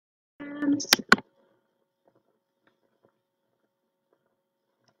questions?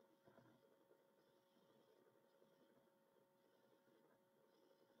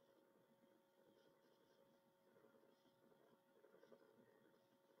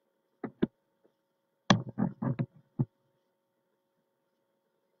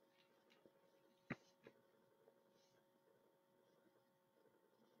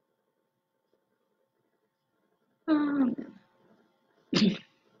 Um,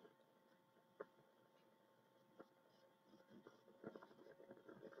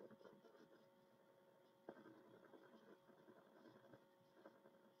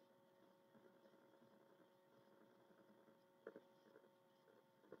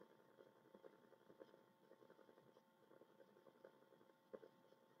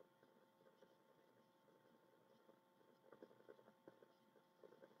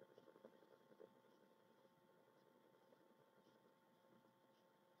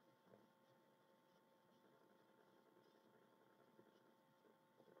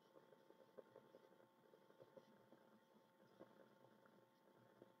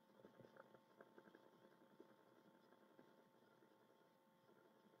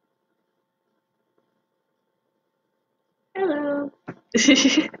 Hello.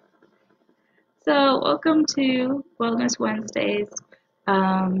 So, welcome to Wellness Wednesdays.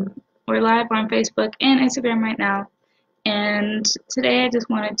 We're live on Facebook and Instagram right now. And today I just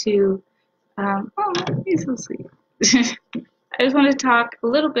wanted to, oh, he's so sweet. I just wanted to talk a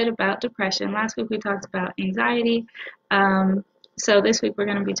little bit about depression. Last week we talked about anxiety. So this week we're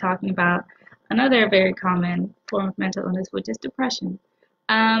going to be talking about another very common form of mental illness, which is depression.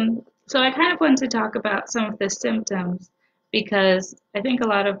 So I kind of wanted to talk about some of the symptoms because I think a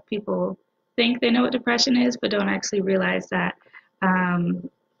lot of people think they know what depression is, but don't actually realize that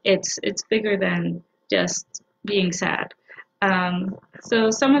it's bigger than just being sad.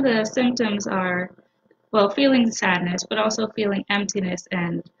 So some of the symptoms are, well, feeling sadness, but also feeling emptiness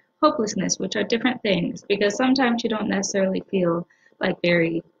and hopelessness, which are different things because sometimes you don't necessarily feel like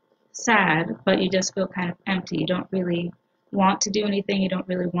very sad, but you just feel kind of empty. You don't really want to do anything. You don't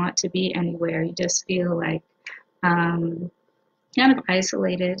really want to be anywhere. You just feel like um, kind of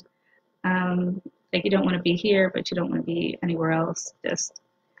isolated. Like you don't want to be here, but you don't want to be anywhere else. Just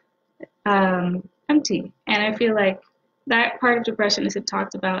empty. And I feel like that part of depression isn't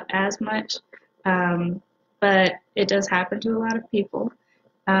talked about as much, um, but it does happen to a lot of people.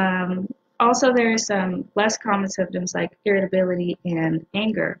 Um, Also, there are some less common symptoms like irritability and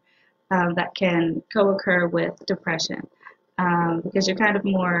anger that can co-occur with depression because you're kind of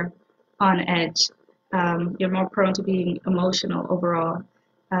more on edge. You're more prone to being emotional overall.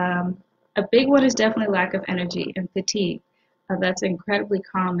 Um, a big one is definitely lack of energy and fatigue. That's incredibly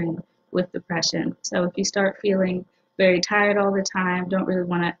common with depression. So if you start feeling very tired all the time, don't really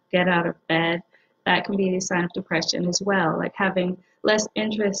want to get out of bed, that can be a sign of depression as well, like having less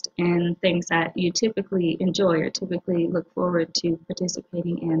interest in things that you typically enjoy or typically look forward to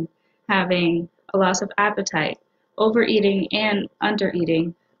participating in, having a loss of appetite, overeating and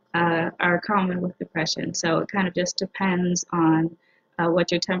undereating are common with depression. So it kind of just depends on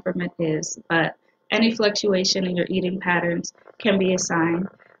what your temperament is, but any fluctuation in your eating patterns can be a sign.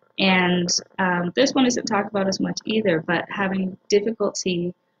 And this one isn't talked about as much either, but having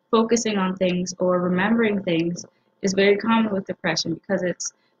difficulty focusing on things or remembering things is very common with depression because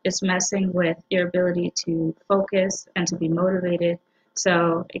it's messing with your ability to focus and to be motivated.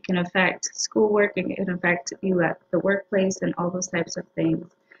 So it can affect schoolwork, it can affect you at the workplace and all those types of things.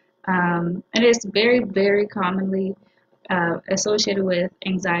 And it's very, very commonly associated with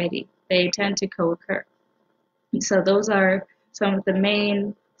anxiety. They tend to co-occur. So those are some of the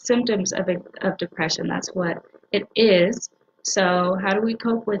main symptoms of depression. That's what it is. So how do we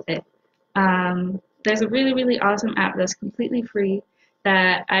cope with it? There's a really, really awesome app that's completely free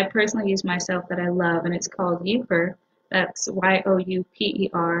that I personally use myself that I love, and it's called Youper. That's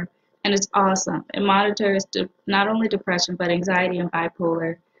Youper, and it's awesome. It monitors not only depression, but anxiety and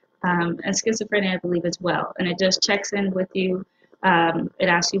bipolar, and schizophrenia, I believe, as well. And it just checks in with you. It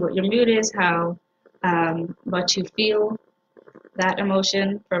asks you what your mood is, how what you feel, that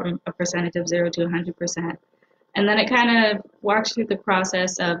emotion from a percentage of 0 to 100%. And then it kind of walks through the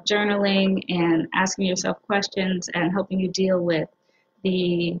process of journaling and asking yourself questions and helping you deal with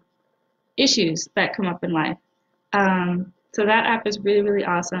the issues that come up in life. So that app is really, really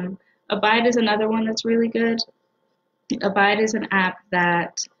awesome. Abide is another one that's really good. Abide is an app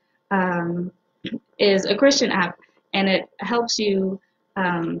that um, is a Christian app, and it helps you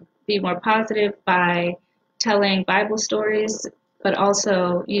be more positive by telling Bible stories, but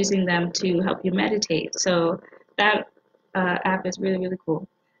also using them to help you meditate. So that app is really, really cool.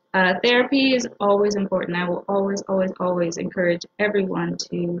 Therapy is always important. I will always, always, always encourage everyone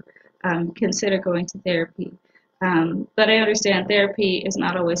to consider going to therapy. But I understand therapy is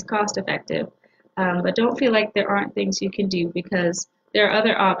not always cost effective. But don't feel like there aren't things you can do, because there are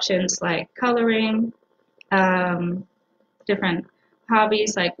other options like coloring, um, different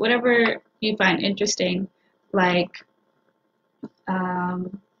hobbies, like whatever you find interesting. Like,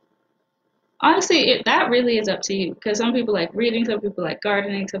 um, honestly, that really is up to you, because some people like reading, some people like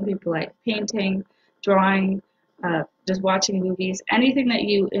gardening, some people like painting, drawing, just watching movies, anything that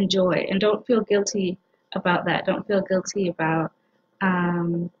you enjoy. And don't feel guilty about that. Don't feel guilty about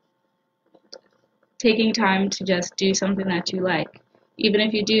um, taking time to just do something that you like, even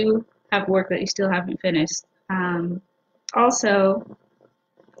if you do have work that you still haven't finished. Also,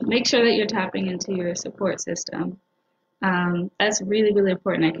 make sure that you're tapping into your support system. That's really, really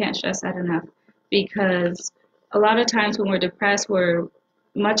important. I can't stress that enough, because a lot of times when we're depressed, we're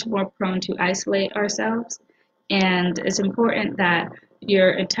much more prone to isolate ourselves. And it's important that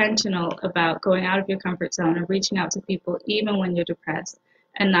you're intentional about going out of your comfort zone and reaching out to people even when you're depressed,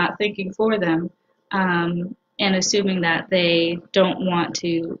 and not thinking for them, and assuming that they don't want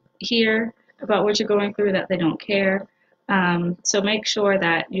to hear about what you're going through, that they don't care. So make sure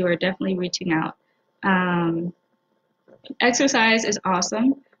that you are definitely reaching out. Um, Exercise is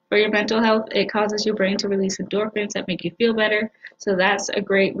awesome for your mental health. It causes your brain to release endorphins that make you feel better. So that's a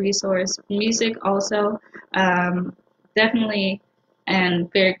great resource. Music also definitely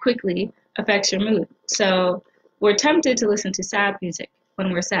and very quickly affects your mood. So we're tempted to listen to sad music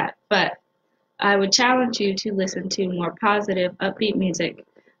when we're sad, but I would challenge you to listen to more positive, upbeat music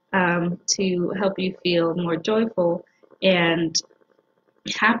to help you feel more joyful and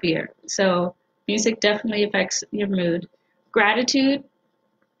happier. So music definitely affects your mood. Gratitude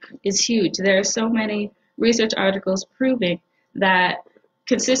is huge. There are so many research articles proving that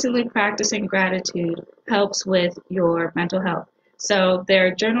consistently practicing gratitude helps with your mental health. So there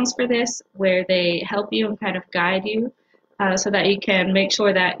are journals for this where they help you and kind of guide you, so that you can make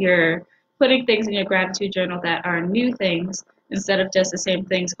sure that you're putting things in your gratitude journal that are new things instead of just the same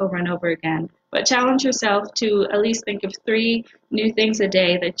things over and over again. But challenge yourself to at least think of 3 new things a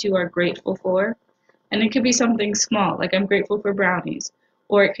day that you are grateful for. And it could be something small, like I'm grateful for brownies,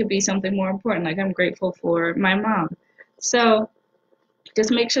 or it could be something more important, like I'm grateful for my mom. So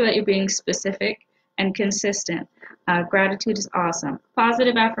just make sure that you're being specific and consistent. Gratitude is awesome.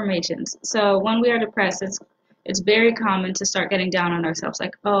 Positive affirmations. So when we are depressed, it's very common to start getting down on ourselves,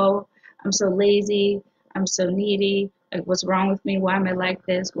 like, oh, I'm so lazy, I'm so needy, like, what's wrong with me? Why am I like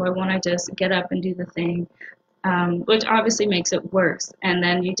this? Why won't I just get up and do the thing? Which obviously makes it worse. And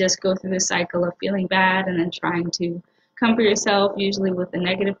then you just go through the cycle of feeling bad and then trying to comfort yourself, usually with a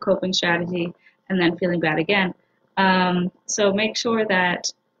negative coping strategy, and then feeling bad again. So make sure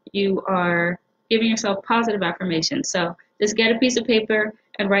that you are giving yourself positive affirmations. So just get a piece of paper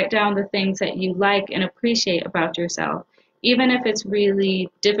and write down the things that you like and appreciate about yourself. Even if it's really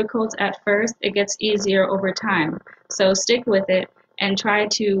difficult at first, it gets easier over time. So stick with it and try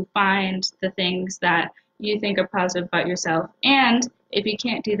to find the things that you think are positive about yourself. And if you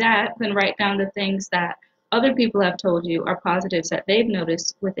can't do that, then write down the things that other people have told you are positives that they've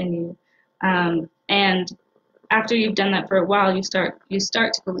noticed within you. And after you've done that for a while, you start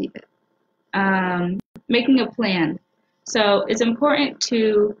to believe it. Making a plan. So it's important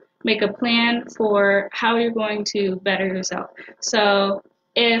to make a plan for how you're going to better yourself. So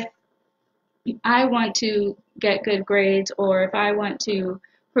if I want to get good grades, or if I want to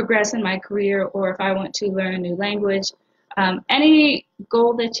progress in my career, or if I want to learn a new language, any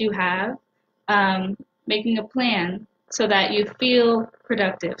goal that you have, making a plan so that you feel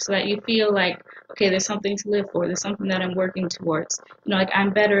productive, so that you feel like, okay, there's something to live for, there's something that I'm working towards, like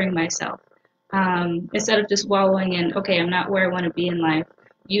I'm bettering myself. Instead of just wallowing in, okay, I'm not where I want to be in life,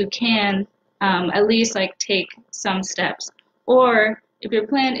 you can at least like take some steps. Or if your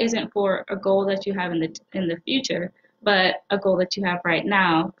plan isn't for a goal that you have in the future, but a goal that you have right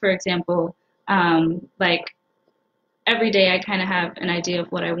now, for example, like every day I kind of have an idea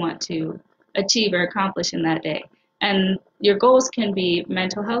of what I want to achieve or accomplish in that day. And your goals can be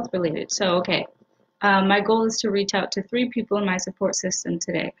mental health related. So, okay, my goal is to reach out to 3 people in my support system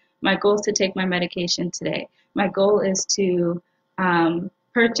today. My goal is to take my medication today. My goal is to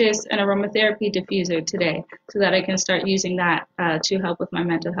purchase an aromatherapy diffuser today so that I can start using that to help with my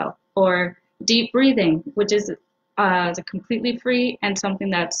mental health. Or deep breathing, which is completely free and something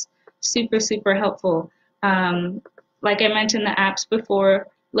that's super, super helpful. Like I mentioned the apps before,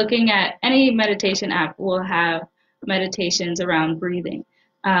 looking at any meditation app will have meditations around breathing.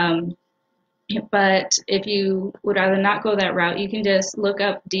 Um, But if you would rather not go that route, you can just look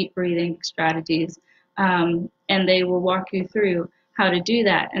up deep breathing strategies, and they will walk you through how to do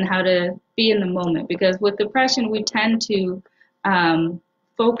that and how to be in the moment. Because with depression, we tend to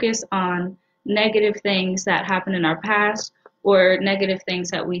focus on negative things that happen in our past or negative things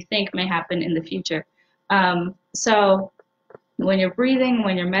that we think may happen in the future. So when you're breathing,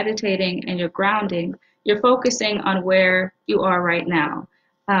 when you're meditating, and you're grounding, you're focusing on where you are right now.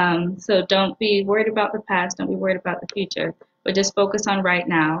 So don't be worried about the past, don't be worried about the future, but just focus on right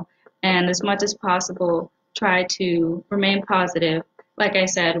now. And as much as possible, try to remain positive, like I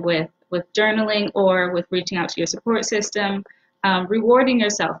said, with journaling or with reaching out to your support system, rewarding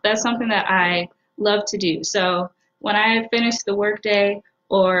yourself. That's something that I love to do. So when I finish the workday,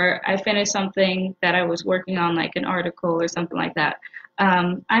 or I finish something that I was working on, like an article or something like that,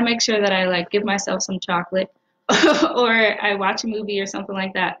 I make sure that I like give myself some chocolate or I watch a movie or something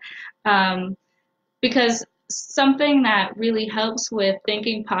like that. Um, because something that really helps with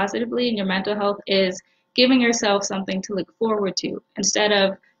thinking positively in your mental health is giving yourself something to look forward to instead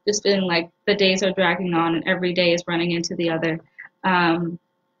of just feeling like the days are dragging on and every day is running into the other. Um,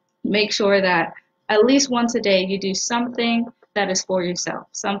 Make sure that at least once a day you do something that is for yourself,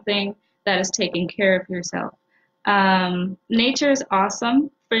 something that is taking care of yourself. Nature is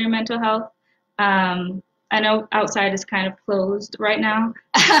awesome for your mental health. I know outside is kind of closed right now,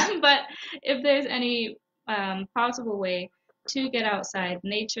 but if there's any possible way to get outside,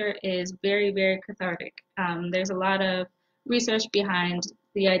 nature is very, very cathartic. There's a lot of research behind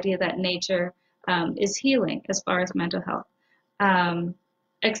the idea that nature is healing as far as mental health. Um,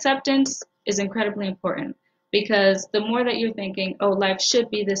 Acceptance is incredibly important because the more that you're thinking, oh, life should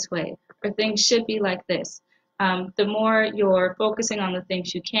be this way, or things should be like this, the more you're focusing on the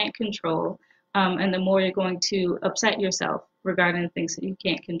things you can't control, and the more you're going to upset yourself regarding the things that you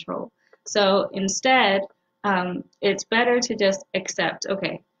can't control. So instead, it's better to just accept,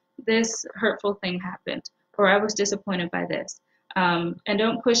 okay, this hurtful thing happened, or I was disappointed by this. And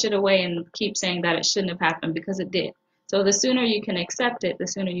don't push it away and keep saying that it shouldn't have happened because it did. So the sooner you can accept it, the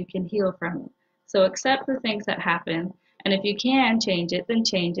sooner you can heal from it. So accept the things that happen, and if you can change it, then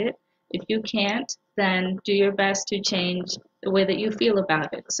change it. If you can't, then do your best to change the way that you feel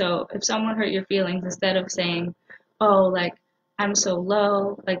about it. So if someone hurt your feelings, instead of saying, oh, like, I'm so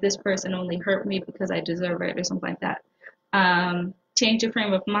low, like this person only hurt me because I deserve it or something like that. Change your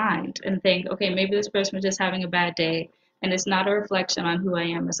frame of mind and think, okay, maybe this person was just having a bad day and it's not a reflection on who I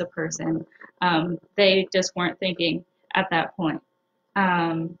am as a person. They just weren't thinking at that point.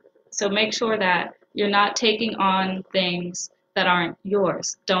 So make sure that you're not taking on things that aren't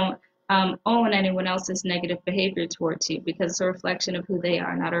yours. Don't own anyone else's negative behavior towards you because it's a reflection of who they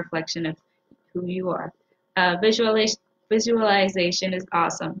are, not a reflection of who you are. Visualization is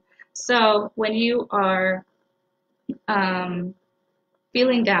awesome. So when you are um,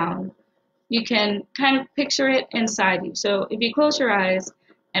 feeling down, you can kind of picture it inside you. So if you close your eyes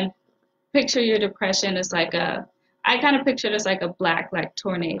and picture your depression as like I kind of picture it as like a black, like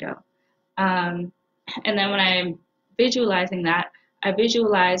tornado. Um, and then when I'm visualizing that, I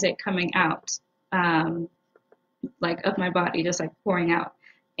visualize it coming out, like of my body, just like pouring out.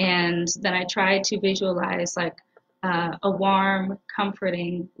 And then I try to visualize like a warm,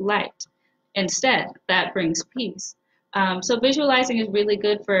 comforting light instead that brings peace. So visualizing is really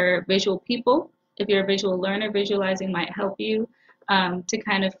good for visual people. If you're a visual learner, visualizing might help you to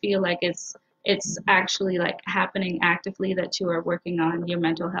kind of feel like it's actually like happening actively that you are working on your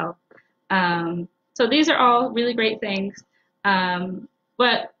mental health. So these are all really great things.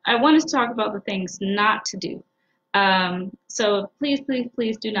 But I wanted to talk about the things not to do. So please, please,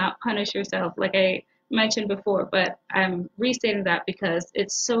 please do not punish yourself like I mentioned before, but I'm restating that because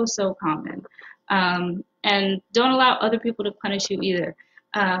it's so, so common. And don't allow other people to punish you either,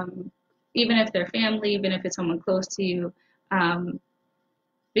 even if they're family, even if it's someone close to you,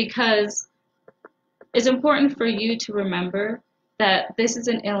 because it's important for you to remember that this is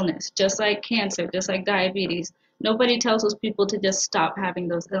an illness, just like cancer, just like diabetes. Nobody tells those people to just stop having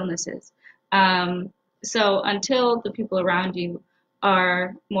those illnesses. So until the people around you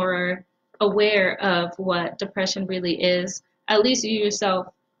are more aware of what depression really is, at least you yourself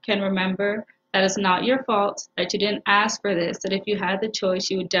can remember that it's not your fault, that you didn't ask for this, that if you had the choice,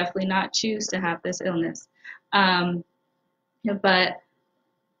 you would definitely not choose to have this illness. Um, but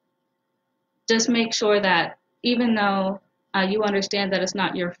just make sure that even though you understand that it's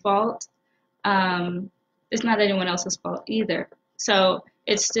not your fault, it's not anyone else's fault either. So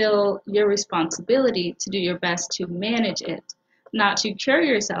it's still your responsibility to do your best to manage it, not to cure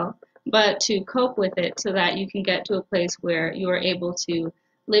yourself, but to cope with it so that you can get to a place where you are able to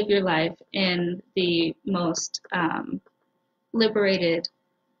live your life in the most liberated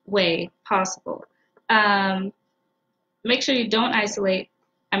way possible. Um, Make sure you don't isolate.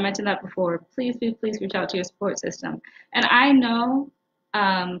 I mentioned that before. Please please reach out to your support system. And I know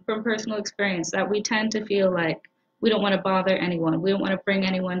from personal experience that we tend to feel like we don't want to bother anyone. We don't want to bring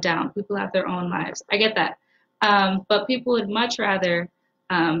anyone down. People have their own lives. I get that. But people would much rather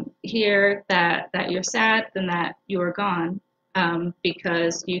hear that you're sad than that you are gone,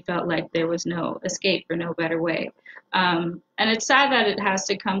 because you felt like there was no escape or no better way. And it's sad that it has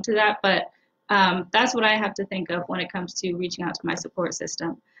to come to that, but that's what I have to think of when it comes to reaching out to my support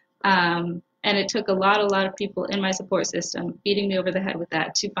system. And it took a lot of people in my support system beating me over the head with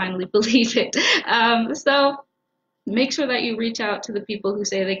that to finally believe it. So make sure that you reach out to the people who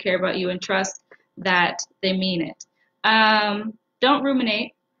say they care about you and trust that they mean it. Don't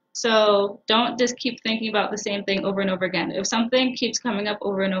ruminate. So don't just keep thinking about the same thing over and over again. If something keeps coming up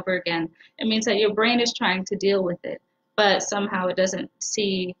over and over again, it means that your brain is trying to deal with it, but somehow it doesn't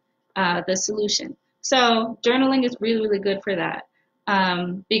see the solution. So journaling is really good for that,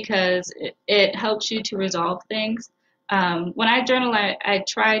 because it helps you to resolve things. When I journal, I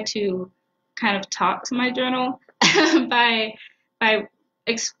try to kind of talk to my journal by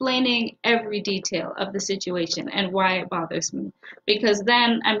explaining every detail of the situation and why it bothers me, because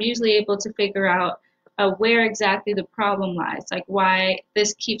then I'm usually able to figure out where exactly the problem lies, like why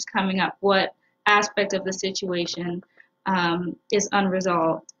this keeps coming up, what aspect of the situation is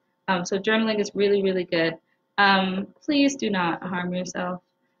unresolved. So journaling is really good. Please do not harm yourself.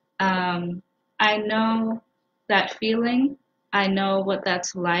 I know that feeling. I know what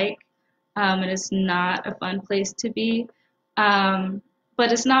that's like. And it's not a fun place to be.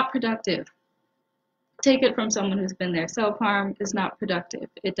 But it's not productive. Take it from someone who's been there. Self-harm is not productive.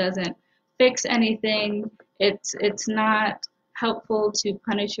 It doesn't fix anything. It's not helpful to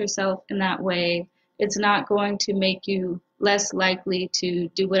punish yourself in that way. It's not going to make you less likely to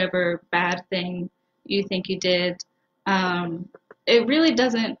do whatever bad thing you think you did. It really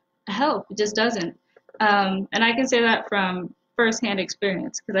doesn't help. It just doesn't. And I can say that from firsthand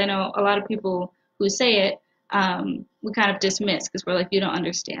experience, because I know a lot of people who say it, we kind of dismiss because we're like, you don't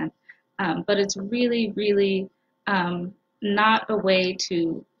understand. But it's really not a way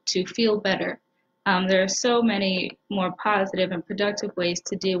to feel better. There are so many more positive and productive ways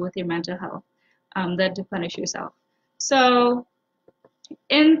to deal with your mental health than to punish yourself. So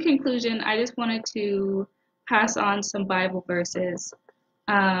in conclusion, I just wanted to pass on some Bible verses.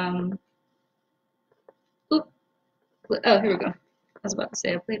 Oh, here we go. I was about to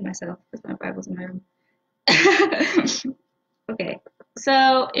say I played myself because my Bible's in my room. Okay,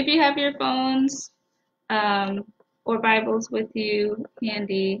 so if you have your phones or Bibles with you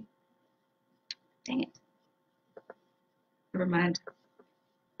handy, dang it, never mind,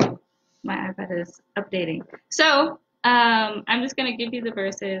 my iPad is updating. So I'm just going to give you the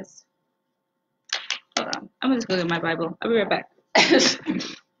verses. Hold on, I'm going to just go get my Bible. I'll be right back.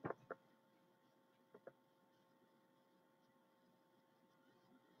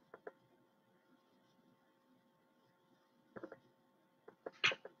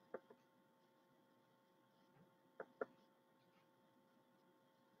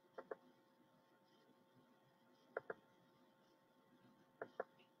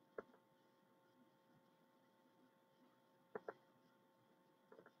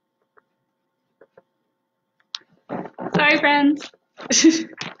 Sorry, friends.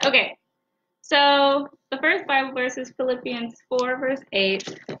 Okay, so the first Bible verse is Philippians 4, verse 8.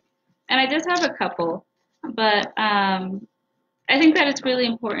 And I just have a couple, but I think that it's really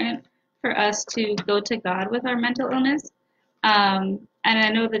important for us to go to God with our mental illness. And I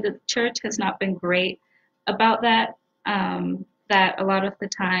know that the church has not been great about that, that a lot of the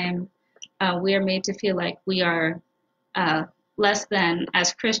time we are made to feel like we are less than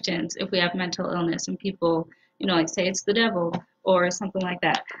as Christians if we have mental illness, and people, like say it's the devil or something like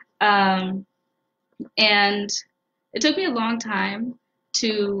that. And it took me a long time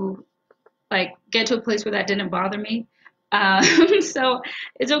to get to a place where that didn't bother me. So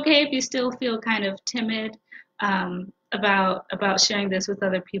it's okay if you still feel kind of timid about sharing this with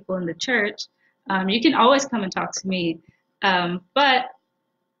other people in the church. You can always come and talk to me. But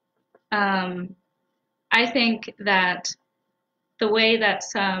I think that the way that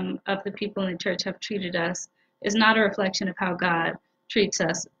some of the people in the church have treated us is not a reflection of how God treats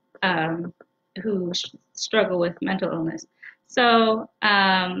us who struggle with mental illness. So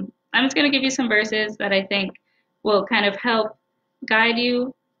I'm just going to give you some verses that I think will kind of help guide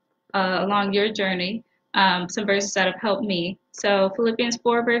you along your journey. Some verses that have helped me. So Philippians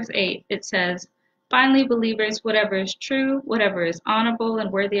 4, verse 8, it says, Finally, believers, whatever is true, whatever is honorable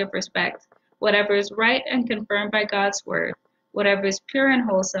and worthy of respect, whatever is right and confirmed by God's word, whatever is pure and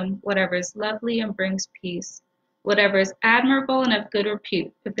wholesome, whatever is lovely and brings peace, whatever is admirable and of good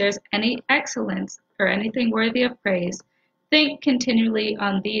repute, if there's any excellence or anything worthy of praise, think continually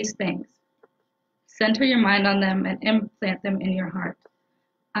on these things. Center your mind on them and implant them in your heart.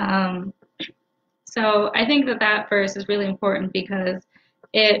 Um, so I think that verse is really important because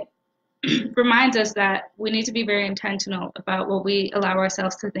it reminds us that we need to be very intentional about what we allow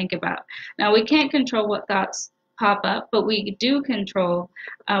ourselves to think about. Now, we can't control what thoughts pop up, but we do control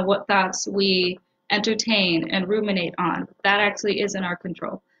what thoughts we entertain and ruminate on. That actually is in our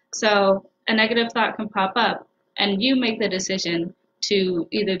control. So a negative thought can pop up, and you make the decision to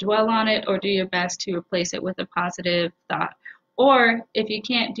either dwell on it or do your best to replace it with a positive thought. Or if you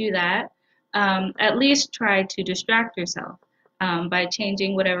can't do that, at least try to distract yourself by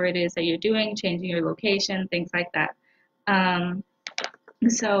changing whatever it is that you're doing, changing your location, things like that.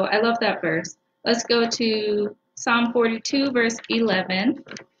 So I love that verse. Let's go to Psalm 42, verse 11.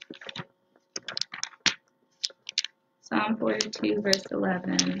 Psalm 42, verse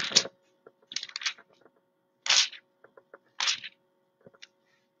 11.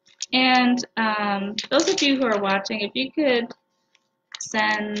 And those of you who are watching, if you could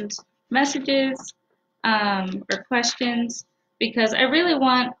send messages or questions, because I really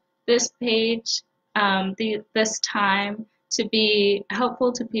want this page, this time, to be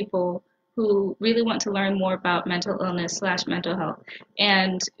helpful to people who really want to learn more about mental illness / mental health,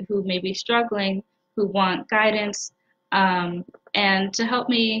 and who may be struggling, who want guidance, and to help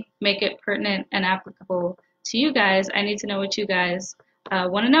me make it pertinent and applicable to you guys, I need to know what you guys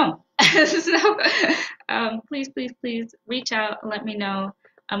want to know. So please, please, please reach out and let me know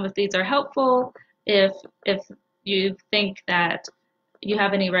if these are helpful, if you think that you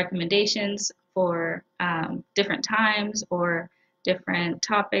have any recommendations for different times or different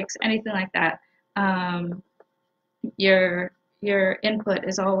topics, anything like that. Your input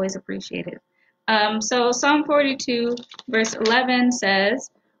is always appreciated. So Psalm 42, verse 11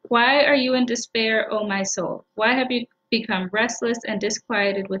 says, "Why are you in despair, O my soul? Why have you become restless and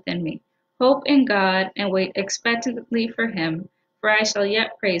disquieted within me? Hope in God and wait expectantly for him, for I shall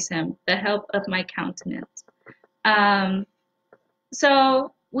yet praise him, the help of my countenance."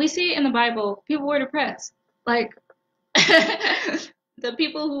 So we see in the Bible, people were depressed. Like, the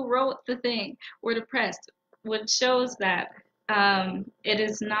people who wrote the thing were depressed, which shows that it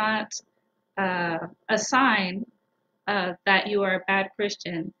is not a sign that you are a bad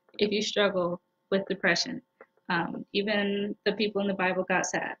Christian if you struggle with depression. Even the people in the Bible got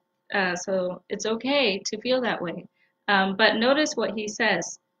sad. So it's okay to feel that way. But notice what he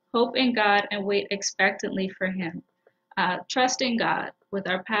says: hope in God and wait expectantly for him. Trust in God with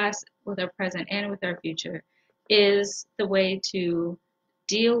our past, with our present, and with our future is the way to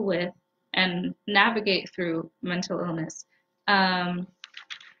deal with and navigate through mental illness.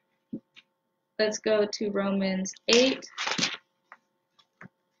 Let's go to Romans 8,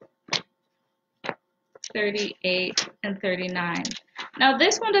 38 and 39. Now,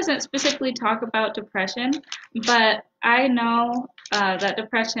 this one doesn't specifically talk about depression, but I know that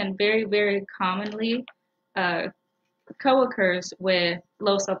depression very, very commonly co-occurs with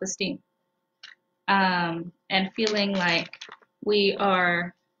low self-esteem and feeling like we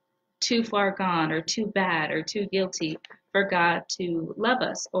are too far gone or too bad or too guilty for God to love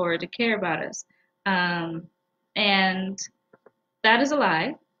us or to care about us. And that is a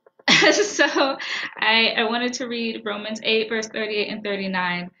lie. So I wanted to read Romans 8, verse 38 and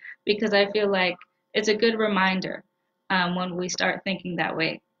 39, because I feel like it's a good reminder when we start thinking that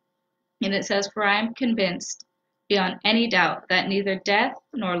way. And it says, "For I am convinced beyond any doubt that neither death,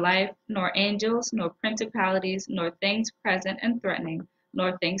 nor life, nor angels, nor principalities, nor things present and threatening,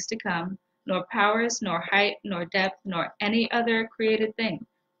 nor things to come, nor powers, nor height, nor depth, nor any other created thing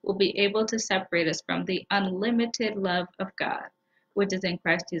will be able to separate us from the unlimited love of God, which is in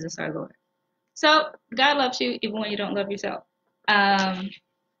Christ Jesus our Lord." So God loves you even when you don't love yourself. And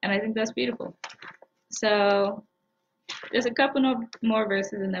I think that's beautiful. So there's a couple more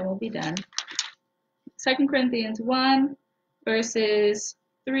verses and then we'll be done. 2 Corinthians 1, verses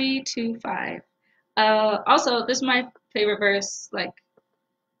 3 to 5. Also, this is my favorite verse, like,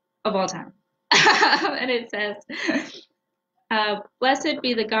 of all time. And it says, "Blessed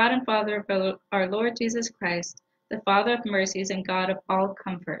be the God and Father of our Lord Jesus Christ, the Father of mercies and God of all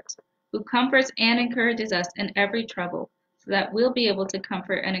comfort, who comforts and encourages us in every trouble, so that we'll be able to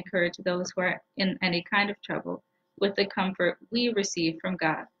comfort and encourage those who are in any kind of trouble with the comfort we receive from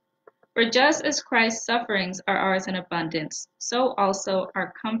God. For just as Christ's sufferings are ours in abundance, so also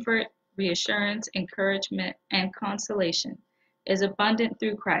our comfort reassurance, encouragement, and consolation is abundant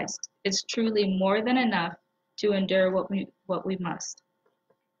through Christ. It's truly more than enough to endure what we must.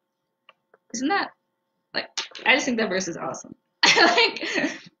 Isn't that like, I just think that verse is awesome.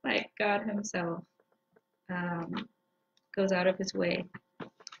 like God Himself um, goes out of His way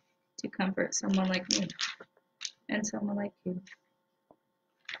to comfort someone like me and someone like you,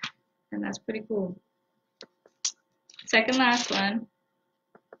 and that's pretty cool. Second last one,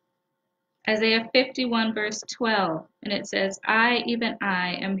 Isaiah 51 verse 12, and it says, "I, even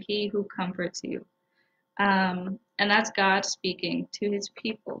I, am He who comforts you." And that's God speaking to His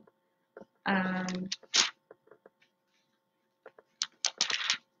people. And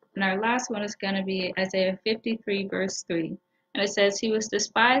our last one is going to be Isaiah 53 verse 3. And it says, "He was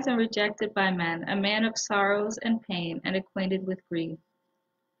despised and rejected by men, a man of sorrows and pain, and acquainted with grief."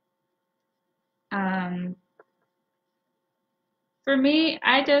 For me,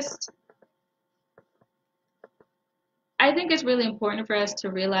 I think it's really important for us to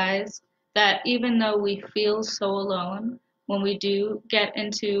realize that even though we feel so alone, when we do get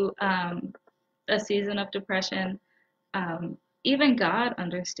into a season of depression, even God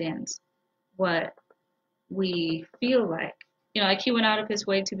understands what we feel like. Like He went out of His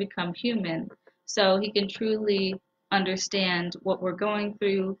way to become human, so He can truly understand what we're going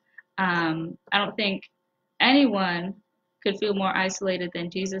through. I don't think anyone could feel more isolated than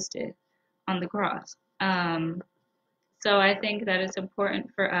Jesus did on the cross. So I think that it's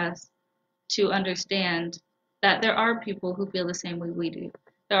important for us to understand that there are people who feel the same way we do.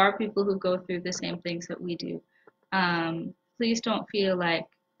 There are people who go through the same things that we do. Please don't feel like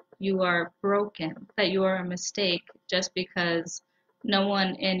you are broken, that you are a mistake just because no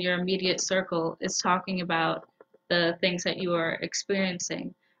one in your immediate circle is talking about the things that you are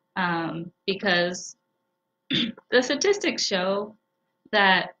experiencing. Because the statistics show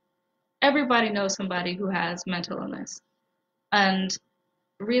that everybody knows somebody who has mental illness. And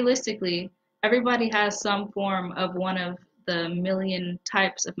realistically, everybody has some form of one of the million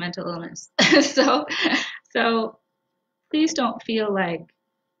types of mental illness. so please don't feel like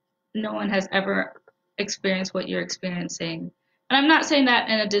no one has ever experienced what you're experiencing. And I'm not saying that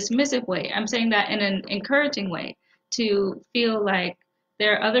in a dismissive way. I'm saying that in an encouraging way, to feel like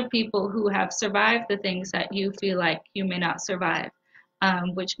there are other people who have survived the things that you feel like you may not survive,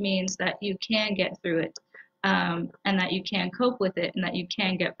 which means that you can get through it, and that you can cope with it, and that you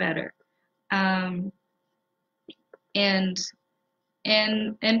can get better. And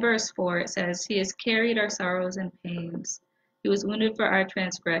in verse 4, it says, "He has carried our sorrows and pains. He was wounded for our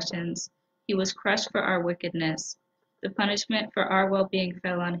transgressions. He was crushed for our wickedness. The punishment for our well-being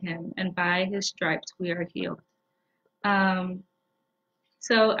fell on Him, and by His stripes we are healed."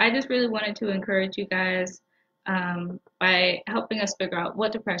 So I just really wanted to encourage you guys by helping us figure out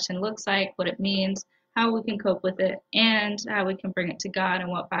what depression looks like, what it means, how we can cope with it, and how we can bring it to God, and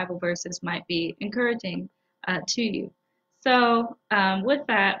what Bible verses might be encouraging to you. So with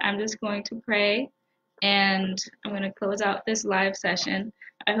that, I'm just going to pray, and I'm going to close out this live session.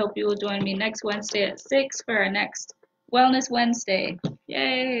 I hope you will join me next Wednesday at 6 for our next Wellness Wednesday.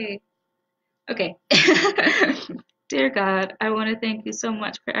 Yay! Okay. Dear God, I want to thank you so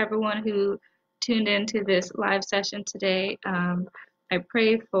much for everyone who tuned into this live session today. I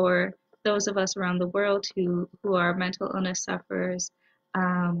pray for those of us around the world who are mental illness sufferers,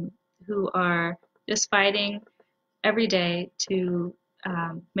 who are just fighting every day to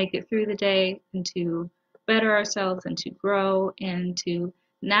make it through the day and to better ourselves and to grow and to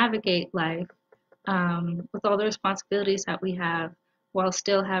navigate life with all the responsibilities that we have while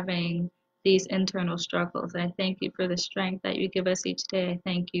still having these internal struggles. I thank you for the strength that you give us each day. I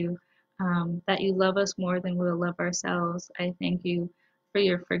thank you that you love us more than we'll love ourselves. I thank you for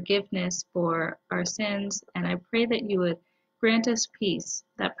your forgiveness for our sins, and I pray that you would grant us peace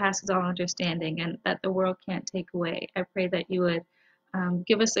that passes all understanding and that the world can't take away. I pray that you would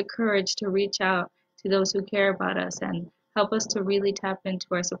give us the courage to reach out to those who care about us and help us to really tap into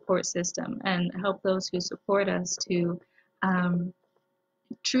our support system and help those who support us to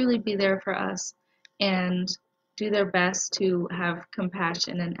truly be there for us and do their best to have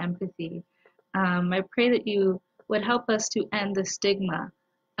compassion and empathy. I pray that you would help us to end the stigma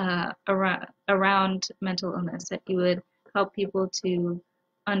around mental illness, that you would help people to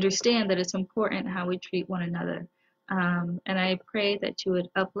understand that it's important how we treat one another. And I pray that you would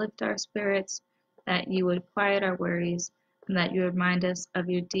uplift our spirits, that you would quiet our worries, and that you would remind us of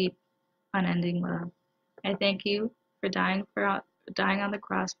your deep, unending love. I thank you for dying on the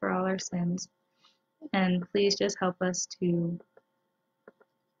cross for all our sins. And please just help us to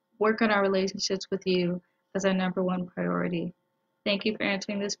work on our relationships with you as our number one priority. Thank you for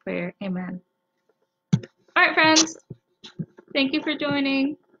answering this prayer. Amen. All right, friends. Thank you for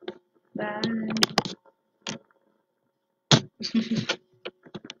joining. Bye.